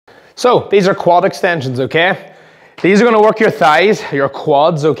So these are quad extensions, okay? These are gonna work your thighs, your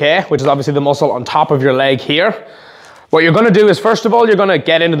quads, okay? Which is obviously the muscle on top of your leg here. What you're gonna do is, first of all, you're gonna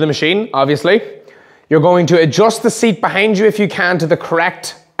get into the machine, obviously. You're going to adjust the seat behind you if you can to the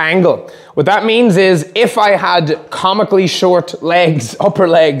correct angle. What that means is, if I had comically short legs, upper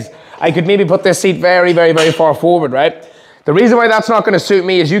legs, I could maybe put this seat very, very, very far forward, right? The reason why that's not gonna suit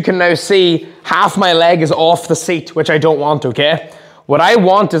me is you can now see half my leg is off the seat, which I don't want, okay? What I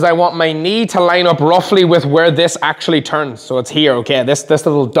want is I want my knee to line up roughly with where this actually turns. So it's here, okay? This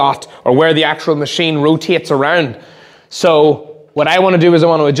little dot, or where the actual machine rotates around. So what I wanna do is I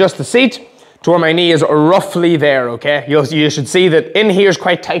wanna adjust the seat to where my knee is roughly there, okay? You should see that in here is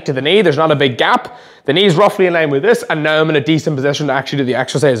quite tight to the knee. There's not a big gap. The knee is roughly in line with this, and now I'm in a decent position to actually do the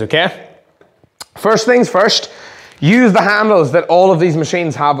exercise, okay? First things first, use the handles that all of these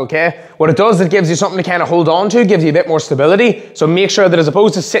machines have, okay? What it does, it gives you something to kind of hold on to, gives you a bit more stability. So make sure that as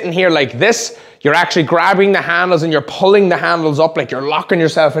opposed to sitting here like this, you're actually grabbing the handles and you're pulling the handles up like you're locking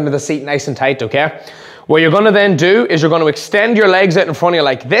yourself into the seat nice and tight, okay? What you're gonna then do is you're gonna extend your legs out in front of you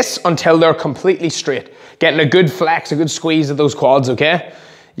like this until they're completely straight. Getting a good flex, a good squeeze of those quads, okay?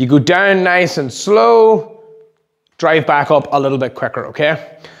 You go down nice and slow, drive back up a little bit quicker,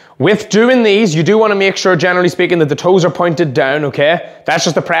 okay? With doing these, you do wanna make sure, generally speaking, that the toes are pointed down, okay? That's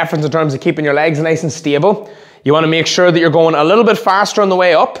just the preference in terms of keeping your legs nice and stable. You wanna make sure that you're going a little bit faster on the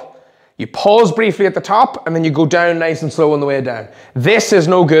way up. You pause briefly at the top and then you go down nice and slow on the way down. This is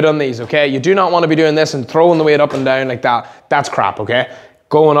no good on these, okay? You do not want to be doing this and throwing the weight up and down like that. That's crap, okay?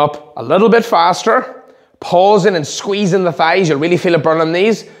 Going up a little bit faster, pausing and squeezing the thighs. You'll really feel it burn on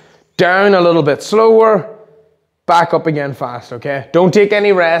these. Down a little bit slower, back up again fast, okay? Don't take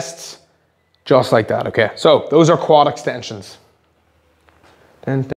any rests, just like that, okay? So those are quad extensions.